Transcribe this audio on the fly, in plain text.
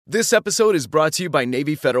This episode is brought to you by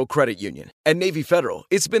Navy Federal Credit Union. At Navy Federal,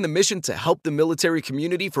 it's been the mission to help the military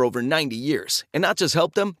community for over 90 years. And not just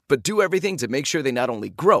help them, but do everything to make sure they not only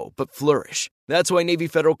grow, but flourish. That's why Navy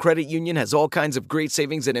Federal Credit Union has all kinds of great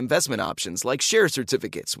savings and investment options like share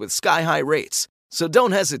certificates with sky-high rates. So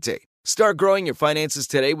don't hesitate. Start growing your finances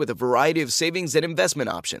today with a variety of savings and investment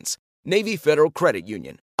options. Navy Federal Credit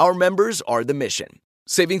Union. Our members are the mission.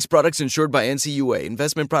 Savings products insured by NCUA.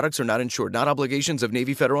 Investment products are not insured, not obligations of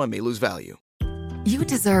Navy Federal and may lose value. You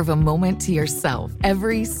deserve a moment to yourself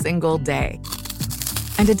every single day.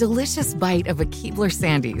 And a delicious bite of a Keebler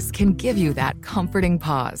Sandies can give you that comforting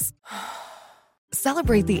pause.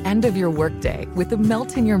 Celebrate the end of your workday with the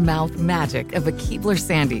melt-in-your-mouth magic of a Keebler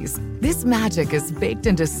Sandies. This magic is baked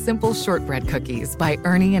into simple shortbread cookies by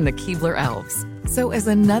Ernie and the Keebler Elves. So as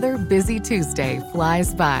another busy Tuesday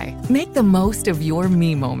flies by, make the most of your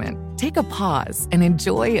me moment. Take a pause and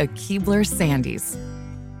enjoy a Keebler Sandies.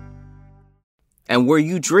 And were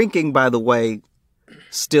you drinking, by the way,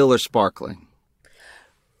 still or sparkling?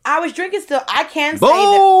 I was drinking still. I can say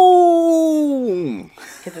Boom!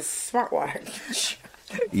 that. It's a smart water.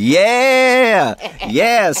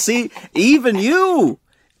 Yeah. See, even you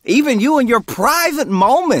in your private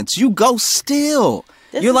moments, you go still.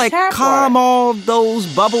 You're like, calm all those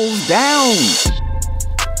bubbles down.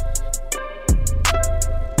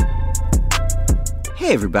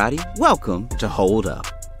 Hey, everybody. Welcome to Hold Up.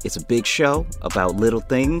 It's a big show about little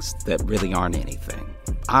things that really aren't anything.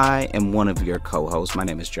 I am one of your co-hosts. My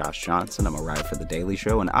name is Josh Johnson. I'm a writer for The Daily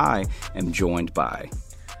Show, and I am joined by...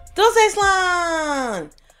 Dulce Salon!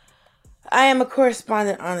 I am a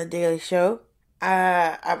correspondent on The Daily Show.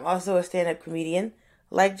 I'm also a stand-up comedian,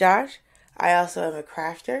 like Josh. I also am a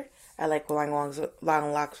crafter. I like long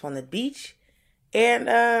locks on the beach. And,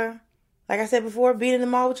 like I said before, being in the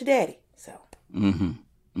mall with your daddy. So.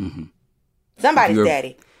 Somebody's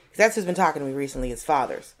daddy. Because that's who's been talking to me recently, his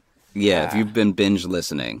fathers. Yeah, if you've been binge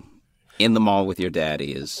listening, in the mall with your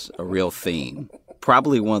daddy is a real theme.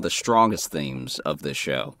 Probably one of the strongest themes of this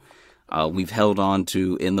show. We've held on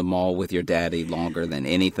to In the Mall with Your Daddy longer than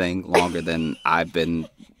anything, longer than I've been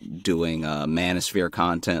doing Manosphere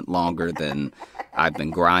content, longer than I've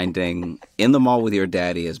been grinding. In the Mall with Your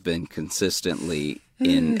Daddy has been consistently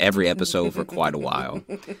in every episode for quite a while.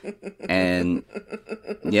 And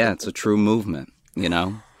yeah, it's a true movement, you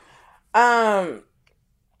know?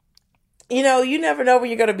 You know, you never know when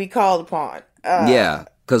you're going to be called upon. Yeah.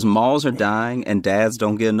 Because malls are dying and dads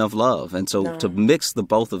don't get enough love. And so to mix the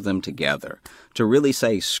both of them together, to really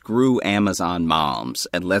say screw Amazon moms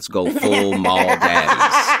and let's go full mall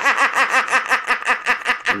daddies.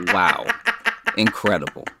 Wow.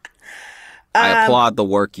 Incredible. I applaud the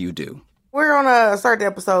work you do. We're going to start the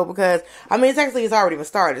episode because, I mean, it's already been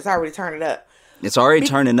started. It's already turning up. It's already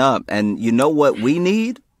turning up. And you know what we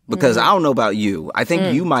need? Because I don't know about you. I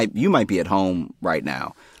think you might be at home right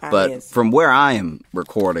now. But from where I am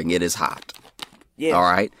recording, it is hot. Yeah. All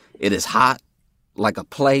right? It is hot like a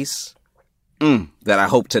place that I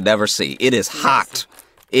hope to never see. It is hot.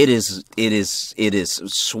 It is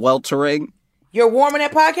sweltering. You're warm in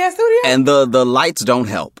that podcast studio? And the lights don't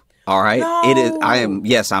help. All right? No. It is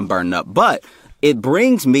I'm burning up. But it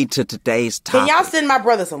brings me to today's topic. Can y'all send my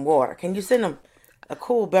brother some water? Can you send him a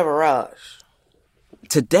cool beverage?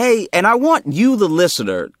 Today, and I want you, the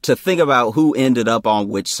listener, to think about who ended up on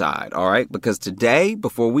which side, all right? Because today,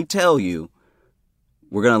 before we tell you,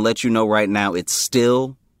 we're going to let you know right now it's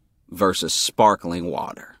still versus sparkling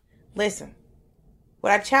water. Listen,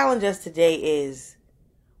 what I challenge us today is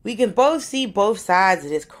we can both see both sides of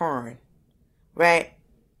this coin, right?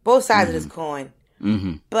 Both sides of this coin.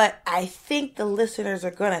 Mm-hmm. But I think the listeners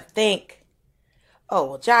are going to think, oh,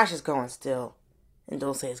 well, Josh is going still, and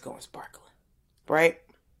Dulce is going sparkling. Right?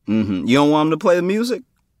 Mm-hmm. You don't want him to play the music?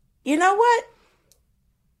 You know what?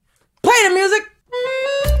 Play the music!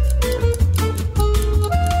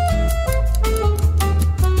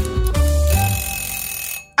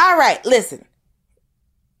 All right, listen.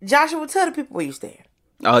 Joshua, tell the people where you stand.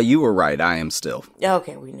 Oh, you were right. I am still.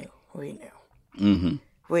 Okay, we knew. Mm-hmm.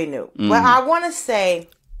 We knew. Mm-hmm. But I want to say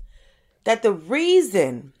that the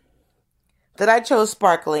reason that I chose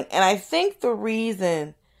sparkling, and I think the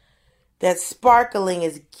reason that sparkling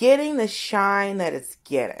is getting the shine that it's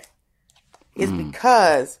getting is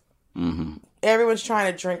because everyone's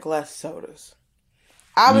trying to drink less sodas.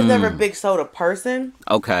 I was never a big soda person.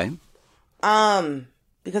 Okay.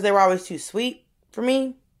 Because they were always too sweet for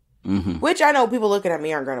me. Mm-hmm. Which I know people looking at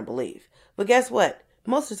me aren't going to believe. But guess what?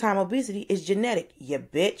 Most of the time, obesity is genetic, you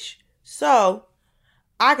bitch. So,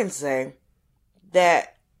 I can say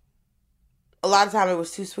that a lot of time it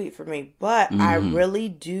was too sweet for me. But I really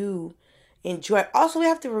do enjoy. Also, we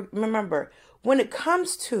have to remember, when it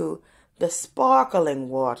comes to the sparkling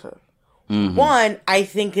water, one, I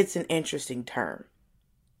think it's an interesting term.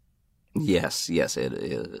 Yes, it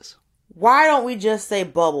is. Why don't we just say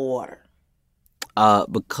bubble water?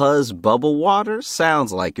 Because bubble water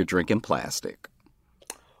sounds like you're drinking plastic.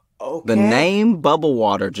 Okay. The name bubble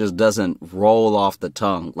water just doesn't roll off the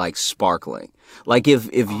tongue like sparkling. Like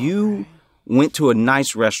if you went to a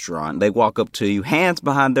nice restaurant, they walk up to you, hands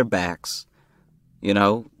behind their backs, you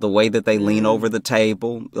know, the way that they lean over the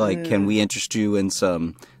table, like, can we interest you in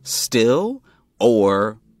some still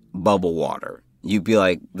or bubble water? You'd be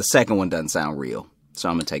like, the second one doesn't sound real, so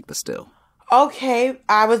I'm going to take the still. Okay,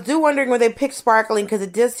 I was wondering where they picked sparkling because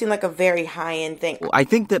it does seem like a very high-end thing. Well, I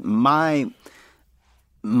think that my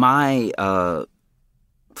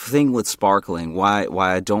thing with sparkling, why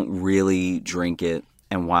I don't really drink it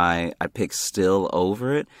and why I pick still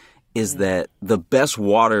over it, is that the best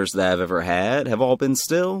waters that I've ever had have all been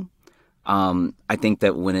still. I think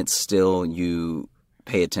that when it's still, you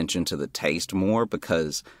pay attention to the taste more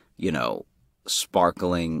because, you know,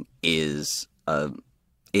 sparkling is a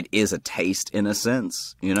taste in a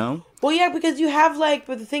sense, you know? Well, yeah, because you have, like,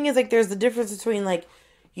 but the thing is, like, there's the difference between, like,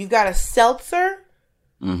 you've got a seltzer,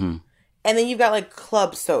 and then you've got, like,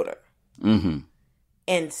 club soda.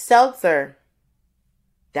 And seltzer,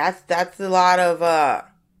 that's a lot of,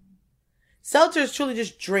 seltzer is truly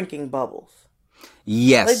just drinking bubbles.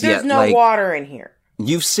 Yes, like, there's no water in here.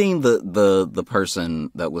 You've seen the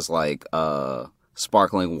person that was like,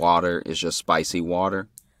 sparkling water is just spicy water.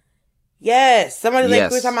 Yes, somebody like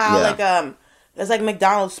Yes, we were talking about yeah. it's like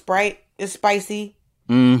McDonald's Sprite is spicy,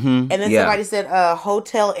 And and then somebody said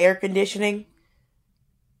hotel air conditioning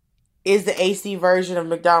is the AC version of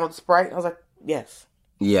McDonald's Sprite. I was like, yes,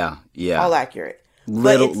 yeah, all accurate.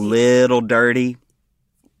 Little dirty,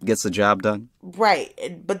 gets the job done.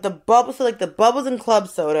 Right, but the bubbles, so like the bubbles in club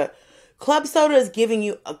soda is giving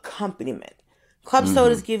you accompaniment. Club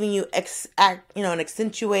soda is giving you an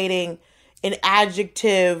accentuating, an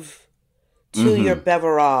adjective to your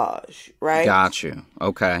beverage, right? Got you.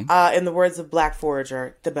 Okay. In the words of Black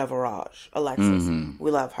Forager, the beverage, Alexis,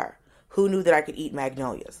 we love her. Who knew that I could eat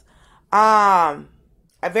magnolias? I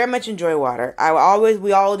very much enjoy water.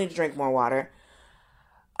 We all need to drink more water.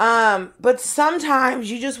 But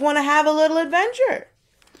sometimes you just want to have a little adventure.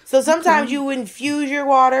 So sometimes you infuse your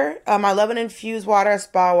water. I love an infused water, a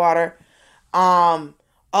spa water.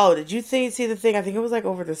 Did you see the thing? I think it was like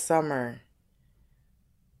over the summer,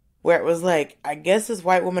 where it was like, I guess this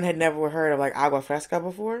white woman had never heard of like agua fresca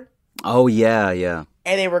before. Oh yeah.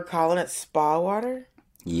 And they were calling it spa water.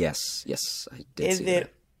 Yes, I did see it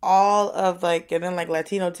that. all of like, and then like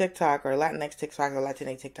Latino TikTok or Latinx TikTok or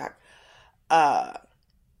Latinx TikTok,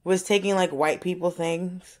 was taking like white people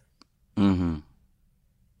things. And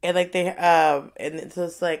like they, and so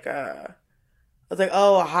it's like, I was like,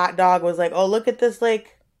 oh, a hot dog was like, oh, look at this fun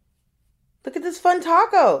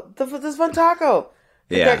taco. This fun taco.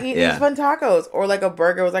 They're eating these fun tacos. Or like a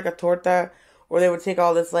burger was like a torta. Or they would take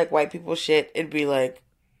all this like white people shit and be like,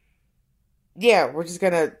 yeah, we're just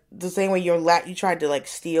gonna, the same way you tried to like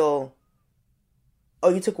steal,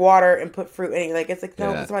 you took water and put fruit in it. Like, it's like,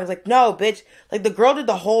 no, somebody's like, no, bitch. Like, the girl did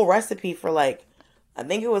the whole recipe for like, I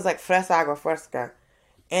think it was like fresa agua fresca.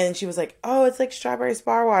 And she was like, oh, it's like strawberry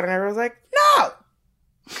spa water. And everyone was like, no,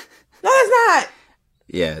 it's not.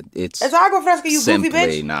 Yeah, it's agua fresca, you goofy bitch.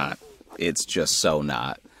 Simply not. It's just so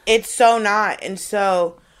not. It's so not. And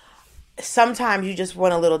so sometimes you just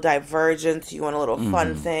want a little divergence. You want a little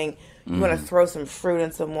fun thing. You want to throw some fruit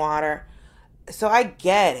in some water. So I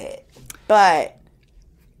get it. But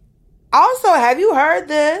also, have you heard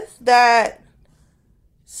this? That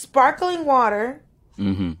sparkling water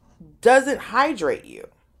doesn't hydrate you.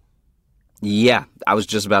 Yeah, I was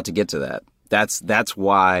just about to get to that. That's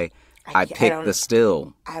why I picked the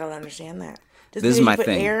still. I don't understand that. Just this is my put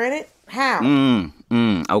thing. Air in it? How?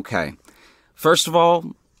 Okay. First of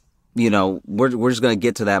all, you know, we're just gonna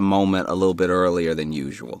get to that moment a little bit earlier than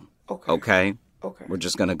usual. Okay. We're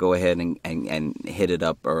just gonna go ahead and hit it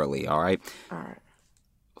up early. All right.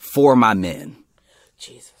 For my men.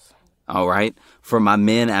 Jesus. All right. For my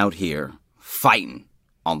men out here fighting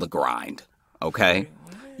on the grind. Okay.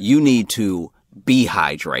 You need to be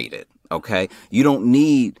hydrated. Okay. You don't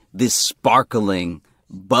need this sparkling,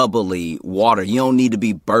 bubbly water. You don't need to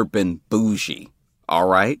be burping bougie. All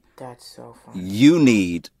right. That's so funny. You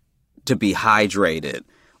need to be hydrated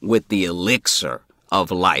with the elixir of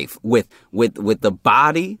life, with the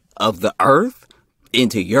body of the earth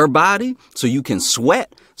into your body, so you can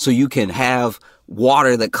sweat, so you can have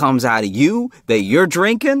water that comes out of you that you're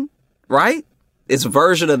drinking, right? It's a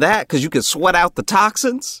version of that because you can sweat out the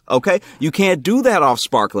toxins, okay? You can't do that off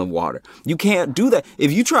sparkling water. You can't do that.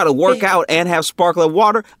 If you try to work out and have sparkling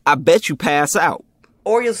water, I bet you pass out.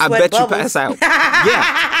 Or you'll sweat I bet bubbles. you pass out.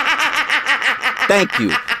 Yeah. Thank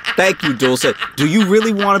you. Thank you, Dulce. Do you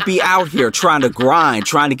really want to be out here trying to grind,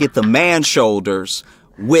 trying to get the man shoulders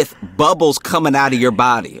with bubbles coming out of your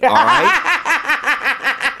body, all right?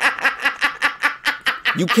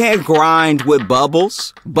 You can't grind with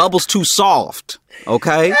bubbles. Bubbles too soft,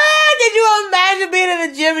 okay? Did you imagine being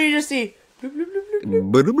in the gym and you just see...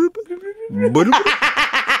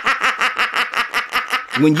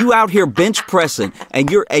 When you out here bench pressing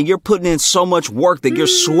and you're putting in so much work that you're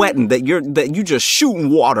sweating, that you just shooting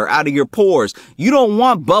water out of your pores, you don't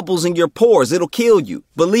want bubbles in your pores. It'll kill you.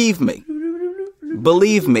 Believe me.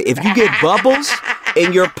 Believe me. If you get bubbles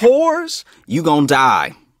in your pores, you gonna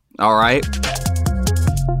die. All right?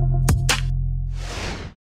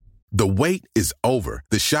 The wait is over.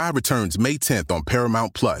 The Chi returns May 10th on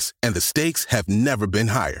Paramount Plus, and the stakes have never been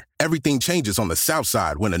higher. Everything changes on the South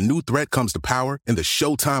Side when a new threat comes to power in the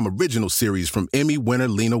Showtime original series from Emmy winner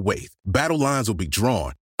Lena Waithe. Battle lines will be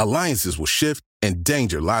drawn, alliances will shift, and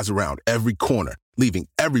danger lies around every corner, leaving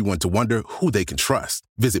everyone to wonder who they can trust.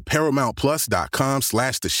 Visit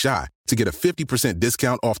ParamountPlus.com/The Chi to get a 50%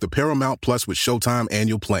 discount off the Paramount Plus with Showtime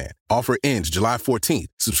annual plan. Offer ends July 14th.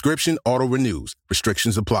 Subscription auto-renews.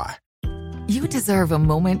 Restrictions apply. You deserve a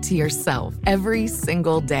moment to yourself every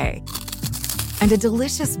single day. And a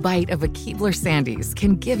delicious bite of a Keebler Sandies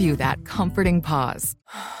can give you that comforting pause.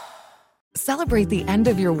 Celebrate the end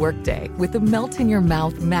of your workday with the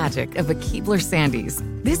melt-in-your-mouth magic of a Keebler Sandies.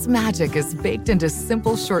 This magic is baked into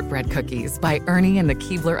simple shortbread cookies by Ernie and the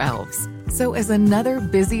Keebler Elves. So as another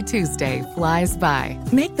busy Tuesday flies by,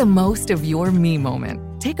 make the most of your me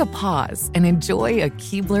moment. Take a pause and enjoy a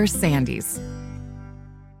Keebler Sandies.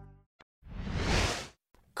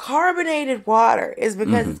 Carbonated water is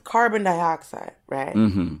because it's carbon dioxide, right?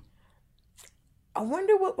 Mm-hmm. I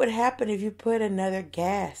wonder what would happen if you put another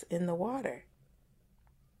gas in the water.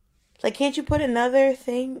 Like, can't you put another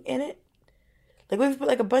thing in it? Like, what if you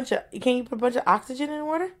put can you put a bunch of oxygen in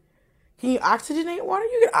water? Can you oxygenate water?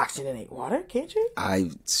 You can oxygenate water, can't you?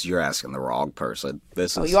 You're asking the wrong person.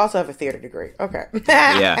 You also have a theater degree. Okay.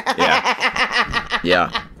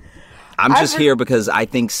 Yeah. I'm just here because I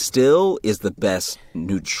think still is the best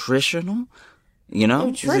nutritional. You know,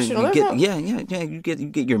 nutritional. You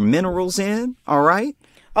get your minerals in. All right.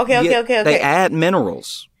 Okay. They add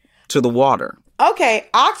minerals to the water. Okay,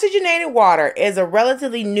 oxygenated water is a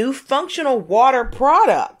relatively new functional water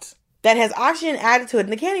product that has oxygen added to it in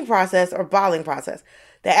the canning process or bottling process.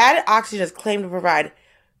 The added oxygen is claimed to provide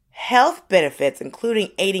health benefits,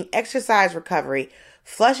 including aiding exercise recovery,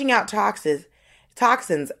 flushing out toxins,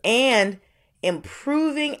 and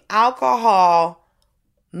improving alcohol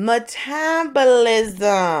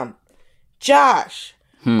metabolism. Josh,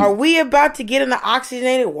 are we about to get in the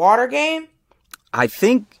oxygenated water game? I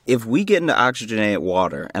think if we get into oxygenated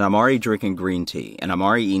water, and I'm already drinking green tea, and I'm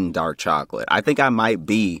already eating dark chocolate, I think I might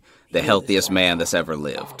be the healthiest man that's ever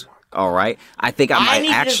lived. All right? I think I might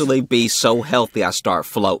actually be so healthy I start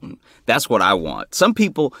floating. That's what I want. Some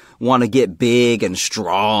people want to get big and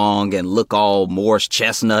strong and look all Morris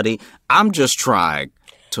Chestnutty. I'm just trying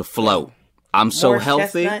to float. I'm so Morris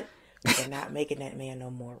healthy. Chestnut, we're not making that man no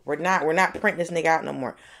more. We're not printing this nigga out no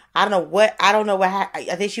more. I don't know what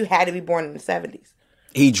I think you had to be born in the 70s.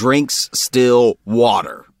 He drinks still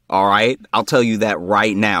water. All right? I'll tell you that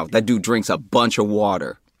right now. That dude drinks a bunch of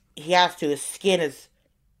water. He has to. His skin is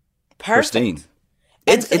perfect. Pristine.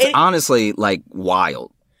 It's honestly like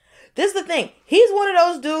wild. This is the thing. He's one of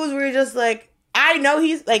those dudes where you're just like, I know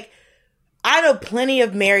plenty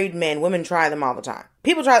of married men. Women try them all the time.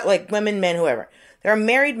 People try, like women, men, whoever. There are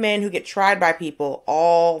married men who get tried by people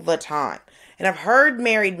all the time. And I've heard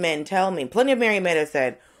married men tell me, plenty of married men have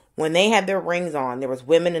said, when they had their rings on, there was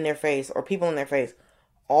women in their face or people in their face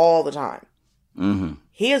all the time. Mm-hmm.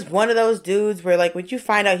 He is one of those dudes where, like, when you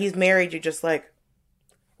find out he's married, you're just like,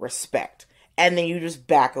 respect. And then you just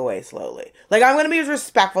back away slowly. Like, I'm going to be as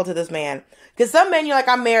respectful to this man. Because some men, you're like,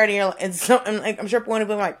 I'm married, and I'm sure one of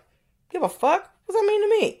them like, give a fuck? What's that mean to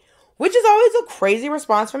me? Which is always a crazy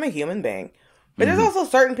response from a human being. But there's also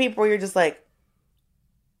certain people where you're just like,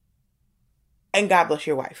 and God bless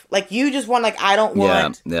your wife. Like, you just want, like, I don't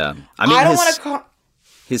want. Yeah. I mean, I don't want to.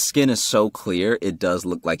 His skin is so clear, it does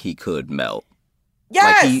look like he could melt.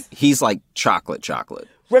 Yes. Like he's like chocolate.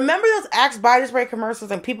 Remember those Axe body spray commercials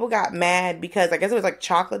and people got mad because I guess it was like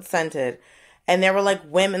chocolate scented, and there were like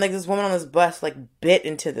women, like this woman on this bus like bit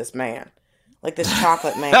into this man, like this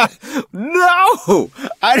chocolate man. No,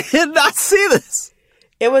 I did not see this.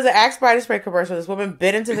 It was an Axe body spray commercial. This woman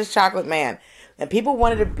bit into this chocolate man, and people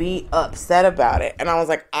wanted to be upset about it. And I was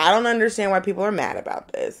like, I don't understand why people are mad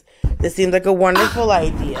about this. This seems like a wonderful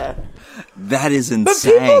idea. That is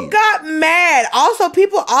insane. But people got mad. Also,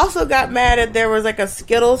 people also got mad at there was like a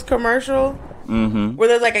Skittles commercial where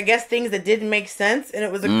there's like, I guess, things that didn't make sense, and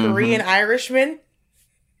it was a Korean Irishman.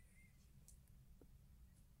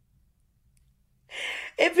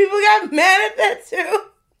 And people got mad at that too.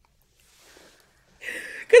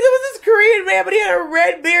 Because it was this Korean man, but he had a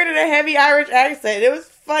red beard and a heavy Irish accent. It was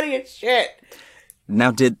funny as shit.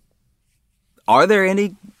 Now, are there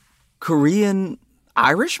any Korean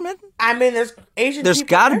Irishmen? I mean, there's Asian There's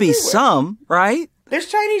got to be some, right? There's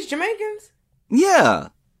Chinese Jamaicans. Yeah.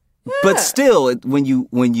 But still, when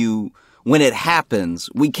it happens,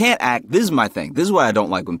 we can't act. This is my thing. This is what I don't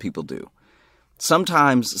like when people do.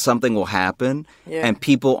 Sometimes something will happen and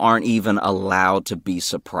people aren't even allowed to be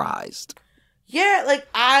surprised. Yeah, like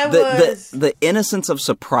the innocence of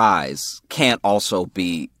surprise can't also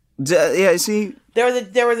be. Yeah, see, there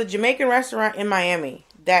was a Jamaican restaurant in Miami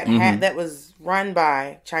that was run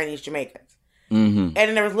by Chinese Jamaicans, and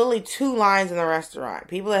there was literally two lines in the restaurant: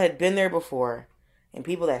 people that had been there before and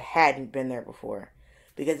people that hadn't been there before,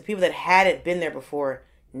 because the people that hadn't been there before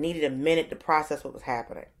needed a minute to process what was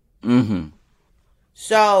happening.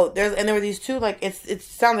 So there were these two, like it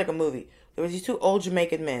sounds like a movie. There was these two old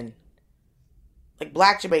Jamaican men. Like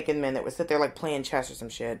black Jamaican men that would sit there like playing chess or some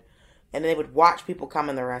shit, and they would watch people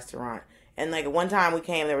come in the restaurant. And like one time we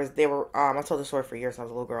came, I told the story for years. I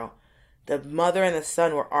was a little girl. The mother and the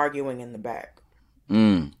son were arguing in the back,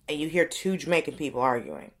 and you hear two Jamaican people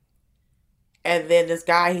arguing. And then this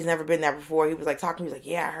guy, he's never been there before. He was like talking. He's like,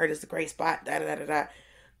 "Yeah, I heard it's a great spot." Da da da da.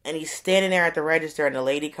 And he's standing there at the register, and the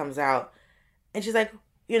lady comes out, and she's like,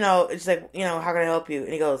 how can I help you?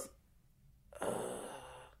 And he goes,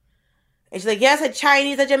 and she's like, yes, a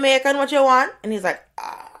Chinese, a Jamaican, what you want? And he's like,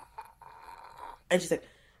 and she's like,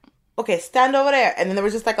 okay, stand over there. And then there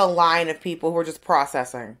was just like a line of people who were just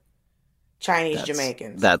processing Chinese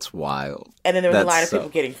Jamaicans. That's wild. And then there was a line of people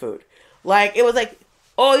getting food. Like, it was like,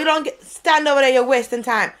 oh, you don't stand over there, you're wasting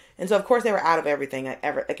time. And so, of course, they were out of everything, like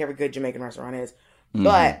every good Jamaican restaurant is.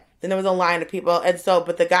 But then there was a line of people. And so,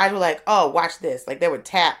 but the guys were like, oh, watch this. Like, they would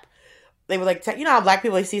tap. They would like, you know how black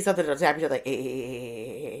people, they see something, they'll tap each other like,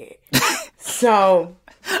 hey. So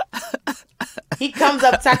he comes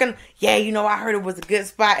up talking, I heard it was a good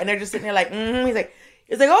spot. And they're just sitting there like, He's like,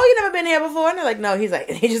 oh, you never been here before? And they're like, no. He's like,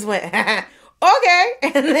 and he just went, okay.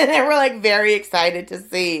 And then they were like very excited to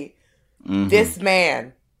see this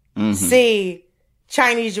man see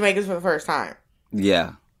Chinese Jamaicans for the first time.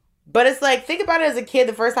 Yeah. But it's like, think about it as a kid,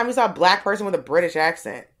 the first time you saw a black person with a British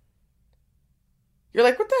accent. You're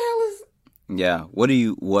like, what the hell is... Yeah. What are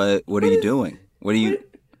you doing? What are you...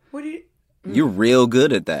 You're real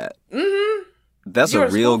good at that. That's a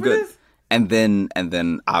real good... And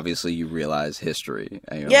then obviously you realize history.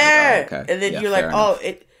 And you're like, oh, okay. And then you're like, enough.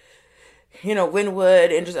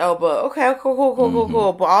 Wynwood, Idris Elba. Okay,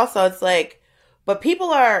 cool. But also it's like, but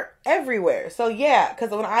people are everywhere. So yeah, because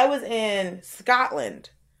when I was in Scotland,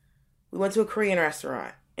 we went to a Korean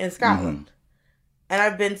restaurant in Scotland. And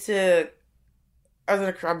I've been to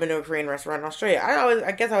a Korean restaurant in Australia.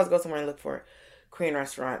 I guess I always go somewhere and look for Korean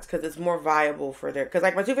restaurants because it's more viable for their... Because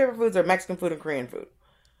like my two favorite foods are Mexican food and Korean food.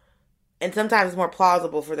 And sometimes it's more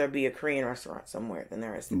plausible for there to be a Korean restaurant somewhere than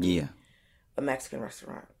there is to be a Mexican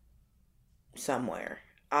restaurant somewhere.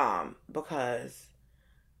 Because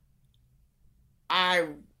I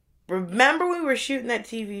remember we were shooting that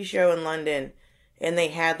TV show in London and they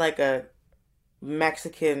had like a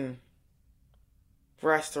Mexican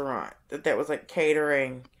restaurant that was like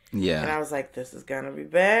catering. Yeah. And I was like, this is going to be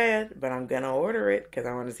bad, but I'm going to order it because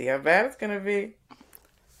I want to see how bad it's going to be.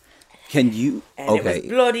 Can you... And it was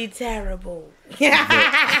bloody terrible.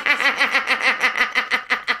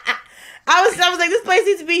 I was like, this place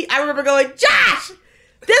needs to be... I remember going, Josh!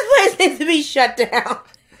 This place needs to be shut down.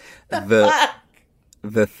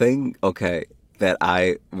 The thing,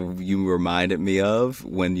 that you reminded me of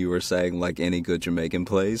when you were saying, like, any good Jamaican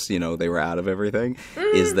place, they were out of everything,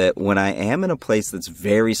 is that when I am in a place that's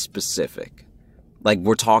very specific, like,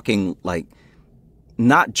 we're talking, like...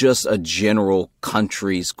 not just a general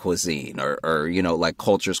country's cuisine or like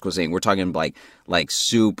culture's cuisine. We're talking like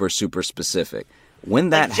super, super specific. When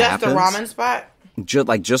that happens... Just a ramen spot?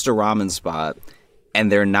 Just a ramen spot,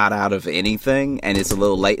 and they're not out of anything, and it's a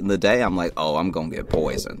little late in the day, I'm like, oh, I'm going to get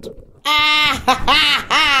poisoned.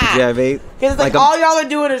 Yeah, because it's like all y'all are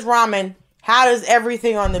doing is ramen. How does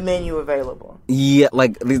everything on the menu available? Yeah,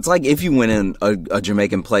 like, it's like if you went in a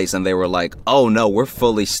Jamaican place and they were like, oh, no, we're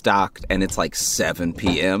fully stocked, and it's like 7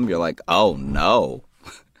 p.m., you're like, oh, no.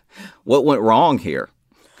 What went wrong here?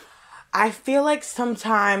 I feel like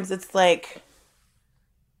sometimes it's like,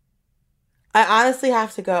 I honestly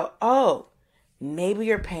have to go, oh, maybe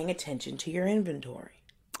you're paying attention to your inventory.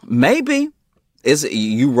 Maybe.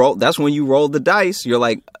 That's when you roll the dice. You're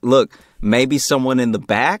like, look, maybe someone in the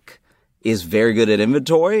back is very good at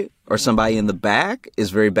inventory, or somebody in the back is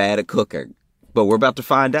very bad at cooking. But we're about to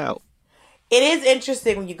find out. It is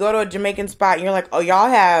interesting when you go to a Jamaican spot and you're like, oh, y'all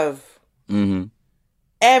have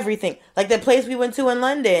everything. Like the place we went to in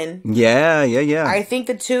London. Yeah. I think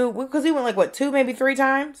because we went like, 2, maybe 3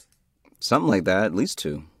 times? Something like that, at least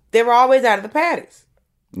 2. They were always out of the patties.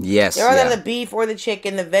 Yes. They were out of the beef or the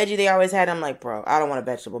chicken, the veggie they always had. I'm like, bro, I don't want a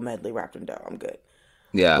vegetable medley wrapped in dough. I'm good.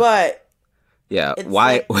 Yeah. But. Yeah.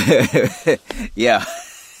 Why? Yeah.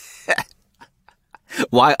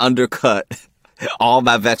 Why undercut all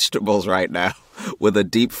my vegetables right now with a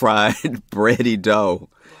deep fried bready dough?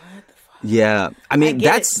 What the fuck? Yeah. I mean,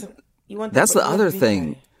 that's the other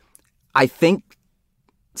thing. I think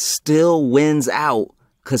still wins out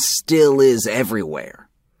because still is everywhere.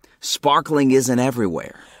 Sparkling isn't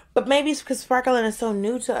everywhere. But maybe it's because sparkling is so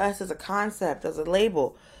new to us as a concept, as a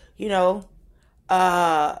label, you know?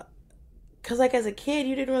 Because, like, as a kid,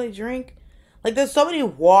 you didn't really drink. Like, there's so many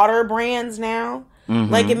water brands now.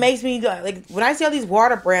 Mm-hmm. Like, it makes me, like, when I see all these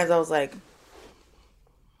water brands, I was like,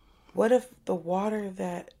 what if the water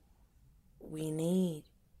that we need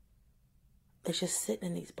is just sitting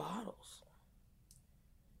in these bottles?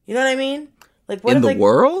 You know what I mean? Like, what in if, the like,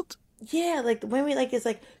 world? Yeah, like, when we, like, it's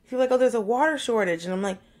like, people are like, oh, there's a water shortage. And I'm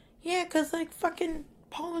like, yeah, because, like, fucking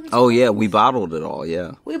Poland. Oh, yeah, we bottled it all,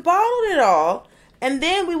 yeah. We bottled it all. And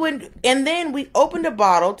then we opened a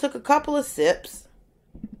bottle, took a couple of sips.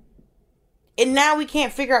 And now we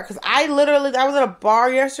can't figure out, because I was at a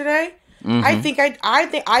bar yesterday.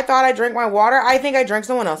 Mm-hmm. I thought I drank my water. I think I drank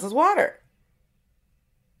someone else's water.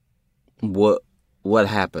 What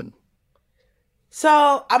happened?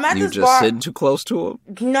 So I'm at this bar. You just sitting too close to him?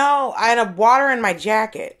 No, I had a water in my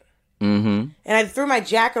jacket. Mm-hmm. And I threw my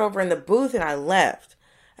jacket over in the booth and I left.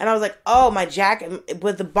 And I was like, oh, my jacket,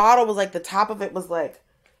 but the bottle was like, the top of it was like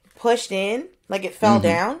pushed in, like it fell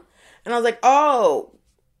down. And I was like, oh,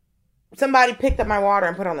 somebody picked up my water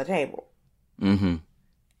and put it on the table. Mm-hmm.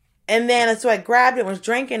 And then, so I grabbed it and was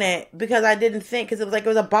drinking it because I didn't think, because it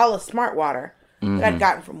was a bottle of Smart Water that I'd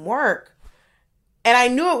gotten from work. And I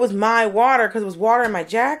knew it was my water because it was water in my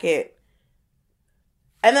jacket.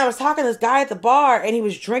 And then I was talking to this guy at the bar and he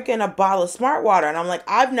was drinking a bottle of Smart Water. And I'm like,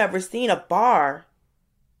 I've never seen a bar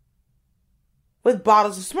with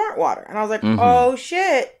bottles of Smart Water. And I was like, oh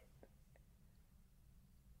shit.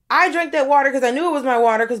 I drank that water because I knew it was my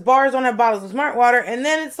water because bars don't have bottles of Smart Water. And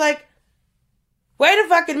then it's like, wait a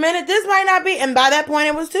fucking minute, this might not be. And by that point,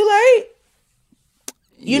 it was too late.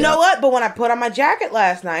 You know what? But when I put on my jacket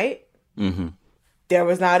last night, there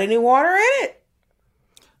was not any water in it.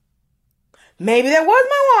 Maybe that was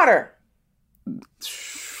my water.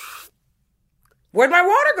 Where'd my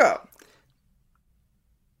water go?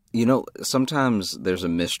 You know, sometimes there's a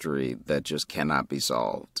mystery that just cannot be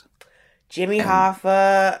solved. Jimmy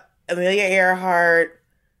Hoffa, Amelia Earhart.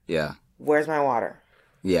 Yeah. Where's my water?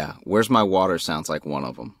 Yeah. Where's my water sounds like one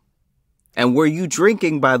of them. And were you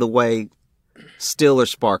drinking, by the way, still or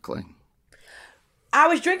sparkling? I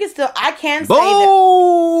was drinking still. I can say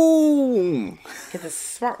Boom! that. Get the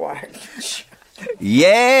Smart Water.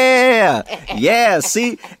 Yeah. Yeah.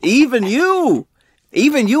 See, even you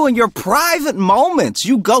in your private moments,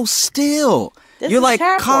 you go still. You're like,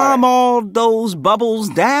 calm all those bubbles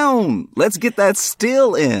down. Let's get that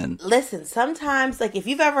still in. Listen, sometimes, like, if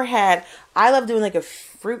you've ever had, I love doing, like, a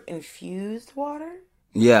fruit-infused water.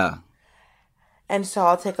 Yeah. And so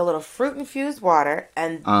I'll take a little fruit-infused water,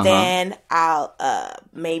 and then I'll,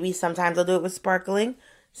 maybe sometimes I'll do it with sparkling.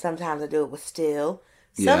 Sometimes I'll do it with still.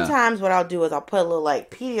 Sometimes what I'll do is I'll put a little, like,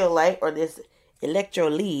 Pedialyte or this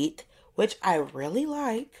Electrolyte, which I really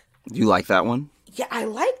like. You like that one? Yeah, I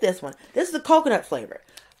like this one. This is the coconut flavor.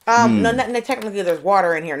 No, technically there's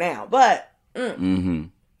water in here now, but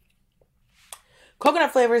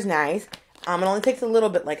coconut flavor is nice. It only takes a little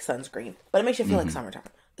bit like sunscreen, but it makes you feel like summertime.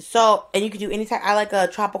 So, and you can do any type. I like a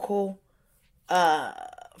tropical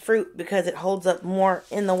fruit because it holds up more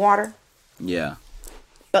in the water. Yeah.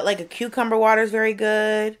 But like a cucumber water is very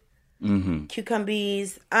good.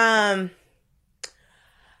 Cucumbies. I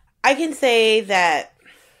can say that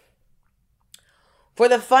for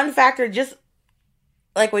the fun factor, just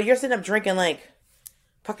like when you're sitting up drinking like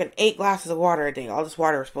fucking 8 glasses of water a day, all this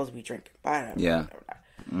water we're supposed to be drinking. Yeah.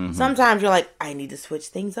 Sometimes you're like, I need to switch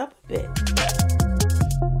things up a bit.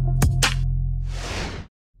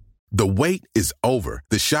 The wait is over.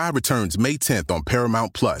 The Chi returns May 10th on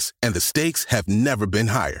Paramount Plus, and the stakes have never been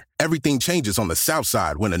higher. Everything changes on the South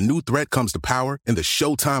Side when a new threat comes to power in the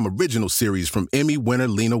Showtime original series from Emmy winner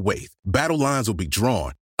Lena Waithe. Battle lines will be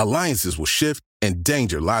drawn, alliances will shift, and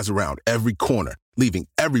danger lies around every corner, leaving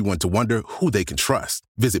everyone to wonder who they can trust.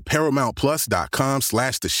 Visit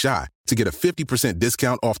ParamountPlus.com/The Chi to get a 50%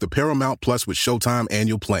 discount off the Paramount Plus with Showtime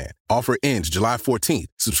annual plan. Offer ends July 14th.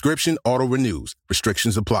 Subscription auto-renews.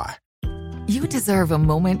 Restrictions apply. You deserve a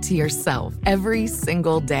moment to yourself every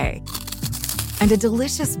single day. And a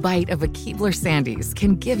delicious bite of a Keebler Sandies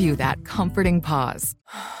can give you that comforting pause.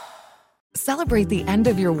 Celebrate the end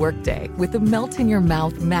of your workday with the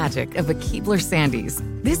melt-in-your-mouth magic of a Keebler Sandies.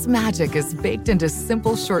 This magic is baked into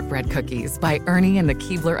simple shortbread cookies by Ernie and the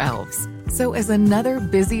Keebler Elves. So as another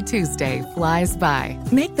busy Tuesday flies by,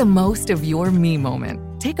 make the most of your me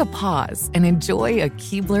moment. Take a pause and enjoy a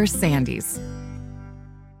Keebler Sandies.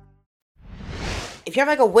 If you have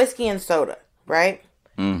like a whiskey and soda, right?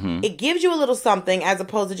 Mm-hmm. It gives you a little something as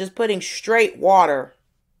opposed to just putting straight water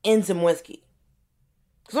in some whiskey.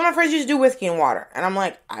 Because one of my friends used to do whiskey and water. And I'm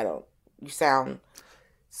like, you sound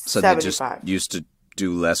So 75. they just used to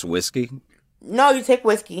do less whiskey? No, you take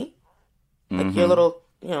whiskey, like your little,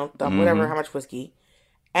 whatever, how much whiskey.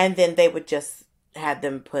 And then they would just have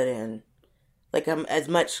them put in, like as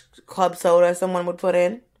much club soda as someone would put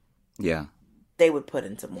in. Yeah. They would put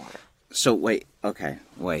in some water. So wait.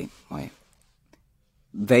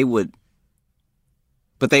 They would,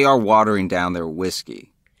 but they are watering down their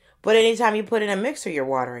whiskey. But anytime you put in a mixer, you're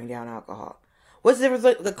watering down alcohol. What's the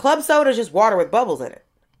difference? The club soda is just water with bubbles in it.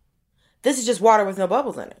 This is just water with no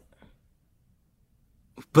bubbles in it.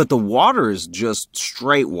 But the water is just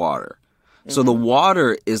straight water. So the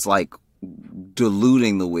water is like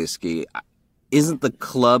diluting the whiskey. Isn't the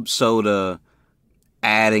club soda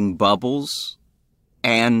adding bubbles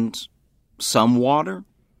and some water?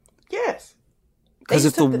 Yes. Because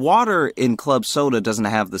if the water in club soda doesn't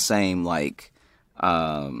have the same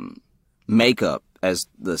makeup as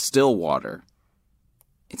the still water,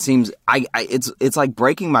 it seems it's like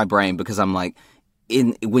breaking my brain because I'm like,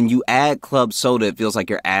 when you add club soda, it feels like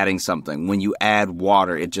you're adding something. When you add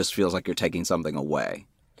water, it just feels like you're taking something away.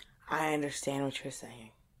 I understand what you're saying.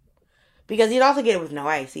 Because you'd also get it with no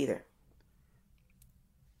ice either.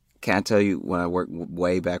 Can I tell you, when I worked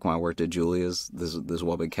way back when I worked at Julia's, this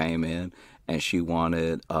woman came in and she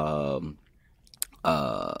wanted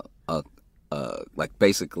like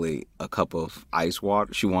basically a cup of ice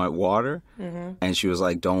water. She wanted water, and she was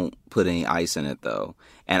like, "Don't put any ice in it, though."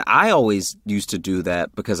 And I always used to do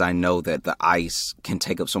that because I know that the ice can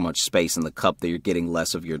take up so much space in the cup that you're getting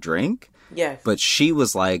less of your drink. Yes. But she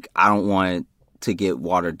was like, "I don't want it to get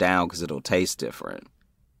watered down because it'll taste different."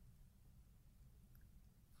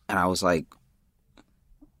 And I was like,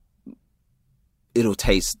 "It'll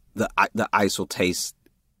taste the ice will taste."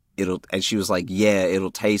 And she was like, "Yeah,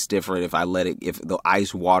 it'll taste different if the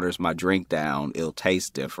ice waters my drink down, it'll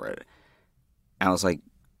taste different." And I was like,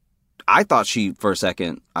 I thought for a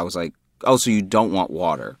second, I was like, "Oh, so you don't want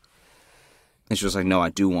water?" And she was like, "No, I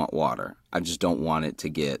do want water. I just don't want it to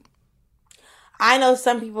get." I know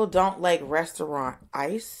some people don't like restaurant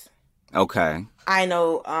ice. Okay. I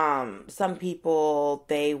know some people,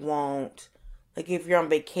 they won't, like if you're on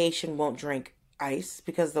vacation, won't drink ice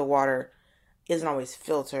because the water isn't always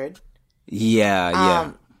filtered.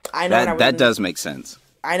 Yeah. I know that does make sense.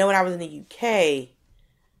 I know when I was in the UK,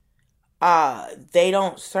 they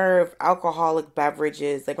don't serve alcoholic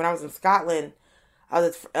beverages. Like when I was in Scotland, I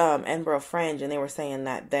was at Edinburgh Fringe, and they were saying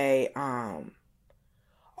that they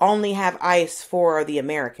only have ice for the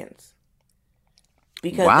Americans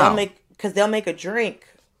because they'll make a drink,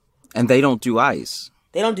 and they don't do ice.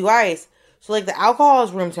 They don't do ice, so like the alcohol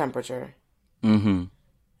is room temperature. Mm-hmm.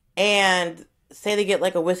 And say they get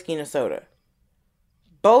like a whiskey and a soda.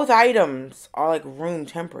 Both items are like room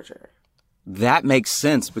temperature. That makes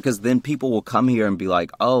sense because then people will come here and be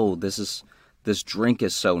like, "Oh, this drink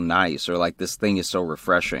is so nice," or like, "This thing is so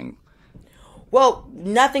refreshing." Well,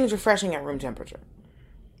 nothing's refreshing at room temperature.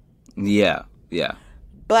 Yeah.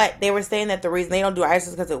 But they were saying that the reason they don't do ice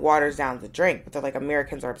is because it waters down the drink. But they're like,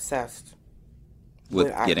 Americans are obsessed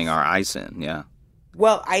with getting our ice in, yeah.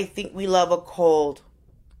 Well, I think we love a cold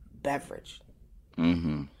beverage.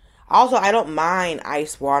 Mm-hmm. Also, I don't mind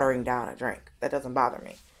ice watering down a drink. That doesn't bother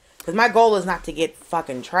me. Because my goal is not to get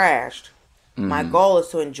fucking trashed. Mm-hmm. My goal is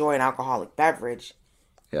to enjoy an alcoholic beverage.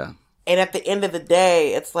 Yeah. And at the end of the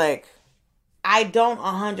day, it's like, I don't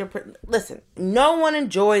 100%... Listen, no one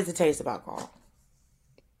enjoys the taste of alcohol.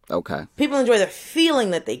 Okay. People enjoy the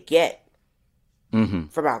feeling that they get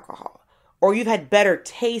from alcohol. Or you've had better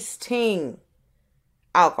tasting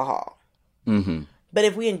alcohol. Mm-hmm. But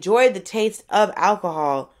if we enjoyed the taste of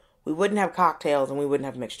alcohol, we wouldn't have cocktails and we wouldn't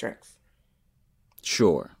have mixed drinks.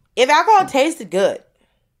 Sure. If alcohol tasted good,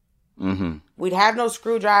 Mm-hmm. we'd have no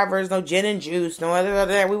screwdrivers, no gin and juice, no other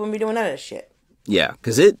that. We wouldn't be doing none of this shit. Yeah,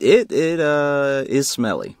 because it is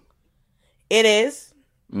smelly. It is.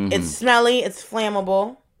 Mm-hmm. It's smelly. It's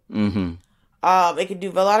flammable. Mm-hmm. It can do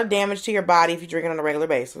a lot of damage to your body if you drink it on a regular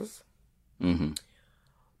basis. Mm-hmm.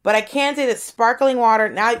 But I can say that sparkling water,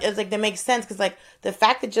 now it's like, that makes sense, because like the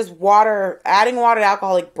fact that just water, adding water to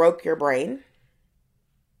alcohol, like broke your brain.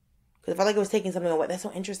 Because it felt like it was taking something away. That's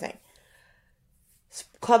so interesting.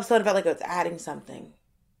 Club soda felt like it was adding something.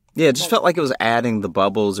 Yeah, it just felt like it was adding the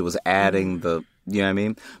bubbles. It was adding the, you know what I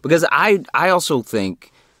mean? Because I also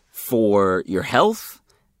think for your health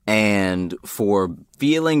and for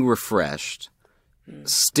feeling refreshed,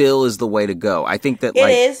 still is the way to go. I think that It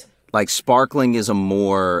is. Like sparkling is a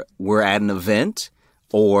more, we're at an event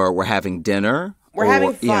or we're having dinner. We're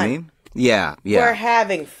having fun. You know what I mean? Yeah, yeah. We're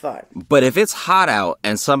having fun. But if it's hot out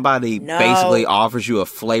and somebody No. basically offers you a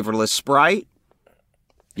flavorless Sprite,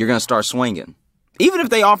 you're going to start swinging. Even if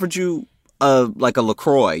they offered you like a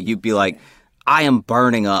LaCroix, you'd be like, I am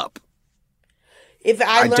burning up. If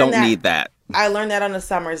I don't need that. I learned that on a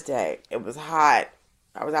summer's day. It was hot.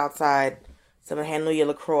 I was outside. Someone handed me a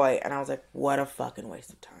LaCroix, and I was like, what a fucking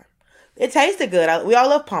waste of time. It tasted good. We all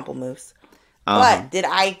love pamplemousse. But did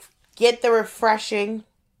I get the refreshing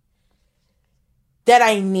that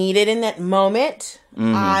I needed in that moment?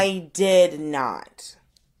 Mm-hmm. I did not.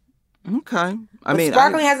 Okay.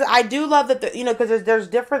 Sparkling has. I do love that, because there's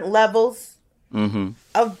different levels of,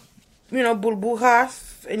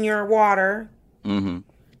 burbujas in your water. Mm-hmm.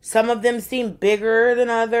 Some of them seem bigger than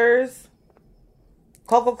others.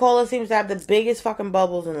 Coca-Cola seems to have the biggest fucking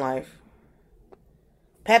bubbles in life.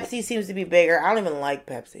 Pepsi seems to be bigger. I don't even like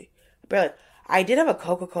Pepsi. But I did have a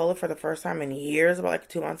Coca-Cola for the first time in years, about like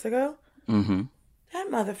 2 months ago. Mm-hmm. That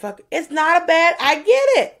motherfucker. It's not a bad. I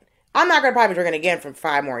get it. I'm not going to probably drink it again for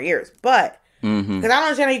 5 more years. But, because I don't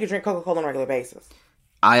understand how you can drink Coca-Cola on a regular basis.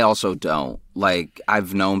 I also don't. Like,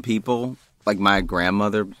 I've known people, like my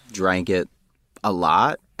grandmother drank it a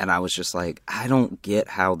lot. And I was just like, I don't get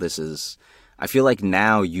how this is. I feel like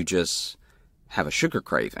now you just have a sugar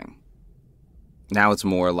craving. Now it's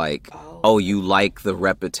more like, oh, you like the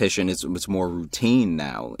repetition. It's more routine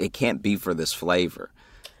now. It can't be for this flavor.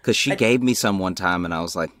 Because she gave me some one time and I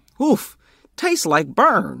was like, oof, tastes like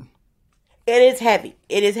burn. It is heavy.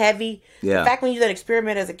 It is heavy. Yeah. The fact when you did an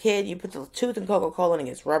experiment as a kid, you put the tooth in Coca-Cola and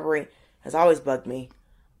it gets rubbery has always bugged me.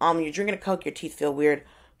 You're drinking a Coke, your teeth feel weird.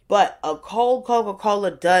 But a cold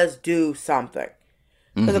Coca-Cola does do something.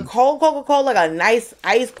 Because a cold Coca-Cola, like a nice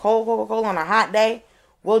ice cold Coca-Cola on a hot day,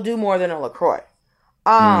 will do more than a LaCroix.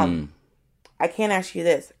 I can't ask you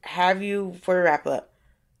this. Have you, for your wrap up,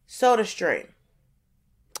 SodaStream?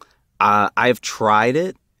 I've tried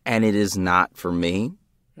it, and it is not for me.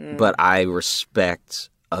 But I respect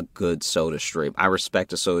a good SodaStream. I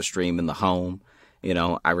respect a SodaStream in the home.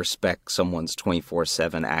 I respect someone's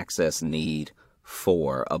 24/7 access need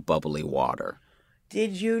for a bubbly water.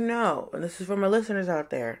 Did you know, and this is for my listeners out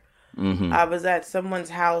there, I was at someone's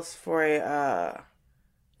house for a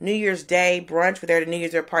New Year's Day brunch. We were there to New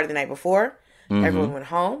Year's Day party the night before. Everyone went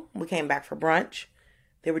home. We came back for brunch.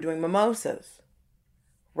 They were doing mimosas.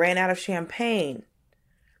 Ran out of champagne.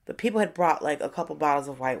 The people had brought like a couple bottles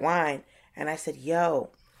of white wine. And I said, yo,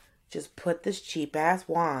 just put this cheap ass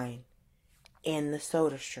wine in the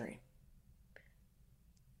SodaStream.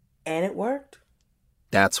 And it worked.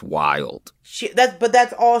 That's wild. But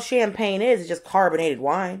that's all champagne is. It's just carbonated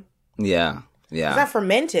wine. Yeah, yeah. It's not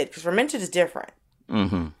fermented, because fermented is different.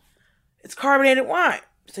 Mm-hmm. It's carbonated wine.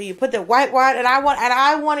 So you put the white wine, and I want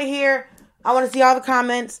to see all the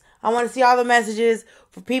comments. I want to see all the messages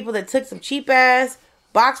for people that took some cheap ass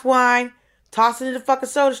box wine, tossed it in the fucking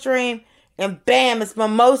SodaStream, and bam, it's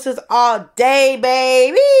mimosas all day,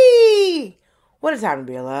 baby. What a time to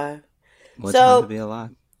be alive. What time to be alive.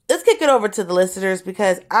 Let's kick it over to the listeners,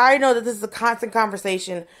 because I know that this is a constant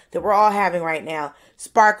conversation that we're all having right now.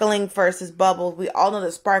 Sparkling versus bubbles. We all know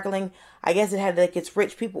that sparkling, I guess it had like its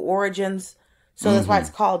rich people origins. So that's why it's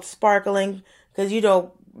called sparkling. Because,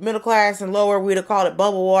 middle class and lower, we'd have called it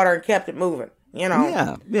bubble water and kept it moving.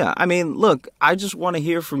 Yeah. I mean, look, I just want to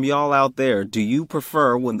hear from y'all out there. Do you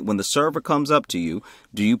prefer, when the server comes up to you,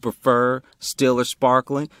 do you prefer still or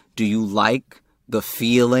sparkling? Do you like the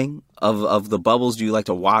feeling of the bubbles? Do you like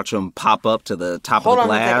to watch them pop up to the top of the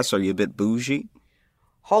glass? Are you a bit bougie?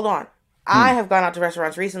 Hold on. I have gone out to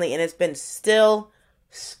restaurants recently and it's been still,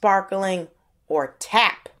 sparkling, or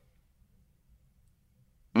tap.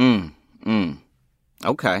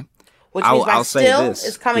 Okay. which means my I'll say still this.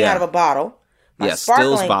 is coming out of a bottle. My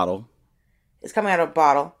Still's bottle is coming out of a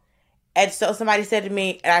bottle. And so somebody said to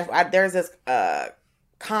me, and there's this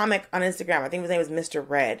comic on Instagram, I think his name is Mr.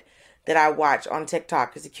 Red, that I watch on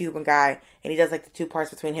TikTok. He's a Cuban guy, and he does like the two parts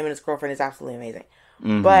between him and his girlfriend. Is absolutely amazing.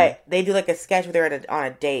 Mm-hmm. But they do like a sketch where they're on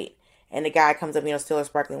a date, and the guy comes up, still or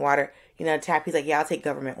sparkling water, tap. He's like, yeah, I'll take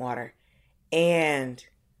government water. And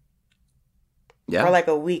for like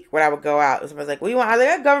a week, when I would go out, somebody's like, what do you want? I was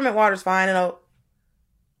like, government water's fine.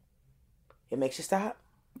 It makes you stop.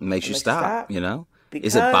 It makes you stop. Because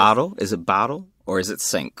is it bottle? Is it bottle or is it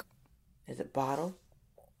sink? Is it bottle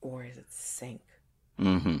or is it sink?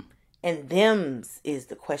 Mm-hmm. And them's is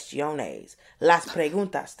the questiones, las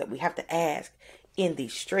preguntas that we have to ask in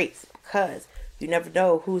these streets, because you never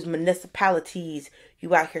know whose municipalities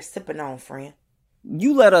you out here sipping on, friend.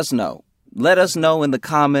 You let us know. Let us know in the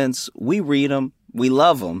comments. We read them. We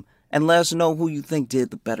love them. And let us know who you think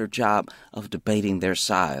did the better job of debating their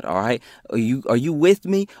side, all right? Are you with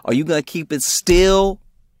me? Are you going to keep it still?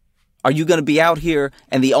 Are you going to be out here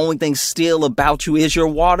and the only thing still about you is your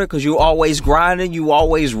water because you're always grinding, you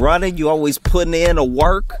always running, you always putting in a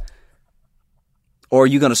work? Or are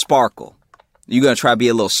you going to sparkle? You going to try to be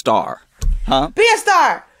a little star? Huh? Be a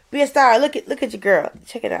star. Be a star. Look at your girl.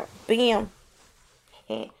 Check it out. Bam.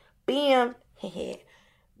 Bam.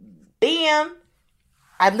 Bam.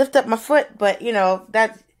 I lift up my foot, but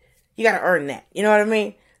that you got to earn that. You know what I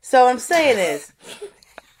mean? So what I'm saying is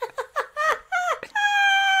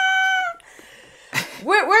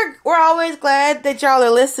we're always glad that y'all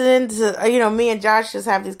are listening to me and Josh just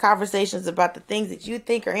have these conversations about the things that you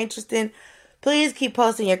think are interesting. Please keep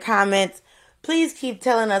posting your comments. Please keep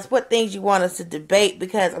telling us what things you want us to debate,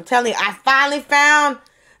 because I'm telling you, I finally found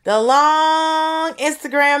the long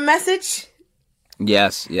Instagram message.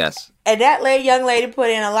 Yes. And that young lady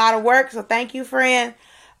put in a lot of work, so thank you, friend.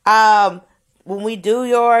 When we do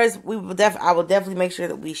yours, I will definitely make sure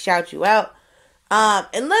that we shout you out.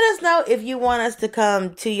 And let us know if you want us to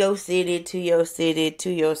come to your city.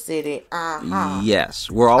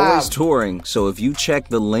 Yes, we're always touring, so if you check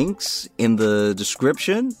the links in the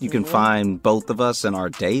description, you can find both of us and our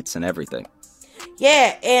dates and everything.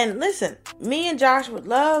 Yeah, and listen, me and Josh would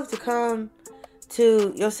love to come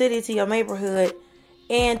to your city, to your neighborhood,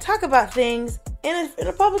 and talk about things in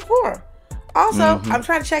a public forum. Also, I'm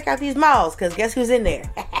trying to check out these malls, because guess who's in there?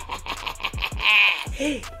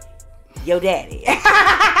 Yo daddy.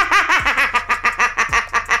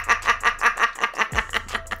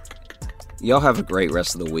 Y'all have a great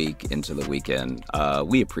rest of the week into the weekend.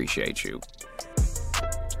 We appreciate you.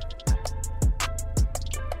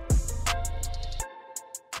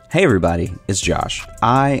 Hey everybody, it's Josh.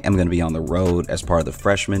 I am going to be on the road as part of the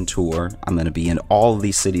freshman tour. I'm going to be in all of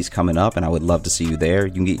these cities coming up, and I would love to see you there.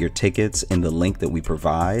 You can get your tickets in the link that we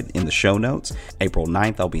provide in the show notes. April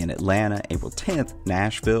 9th, I'll be in Atlanta. April 10th,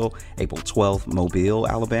 Nashville. April 12th, Mobile,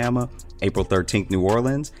 Alabama. April 13th, New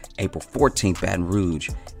Orleans. April 14th, Baton Rouge.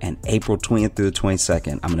 And April 20th through the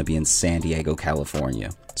 22nd, I'm going to be in San Diego, California.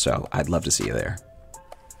 So I'd love to see you there.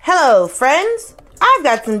 Hello, friends. I've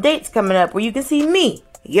got some dates coming up where you can see me,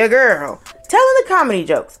 your girl, telling the comedy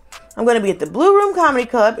jokes. I'm going to be at the Blue Room Comedy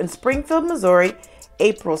Club in Springfield, Missouri,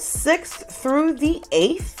 April 6th through the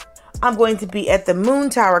 8th. I'm going to be at the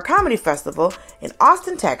Moon Tower Comedy Festival in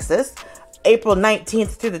Austin, Texas, April 19th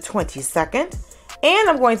through the 22nd. And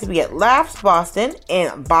I'm going to be at Laughs Boston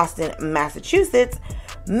in Boston, Massachusetts,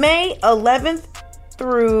 May 11th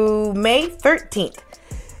through May 13th.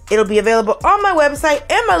 It'll be available on my website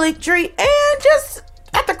and my Linktree and just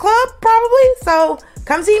at the club, probably. So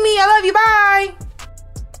come see me. I love you. Bye.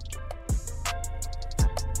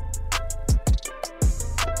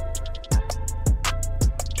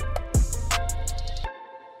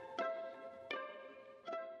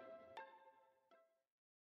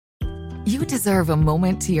 You deserve a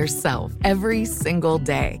moment to yourself every single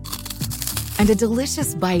day. And a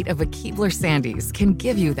delicious bite of a Keebler Sandies can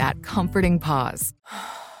give you that comforting pause.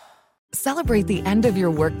 Celebrate the end of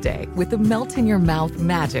your workday with the melt-in-your-mouth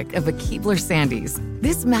magic of a Keebler Sandies.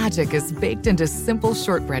 This magic is baked into simple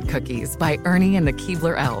shortbread cookies by Ernie and the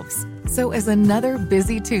Keebler Elves. So as another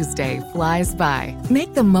busy Tuesday flies by,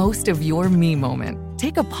 make the most of your me moment.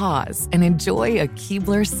 Take a pause and enjoy a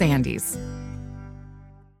Keebler Sandies.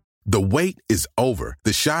 The wait is over.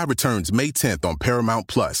 The Chi returns May 10th on Paramount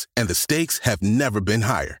Plus, and the stakes have never been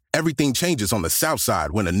higher. Everything changes on the South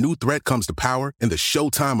Side when a new threat comes to power in the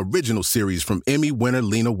Showtime original series from Emmy winner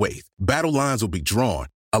Lena Waithe. Battle lines will be drawn,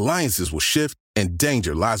 alliances will shift, And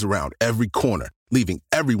danger lies around every corner, leaving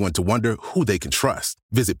everyone to wonder who they can trust.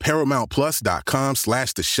 Visit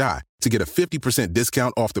ParamountPlus.com/The Chi to get a 50%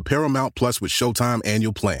 discount off the Paramount Plus with Showtime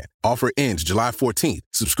annual plan. Offer ends July 14th.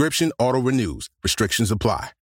 Subscription auto-renews. Restrictions apply.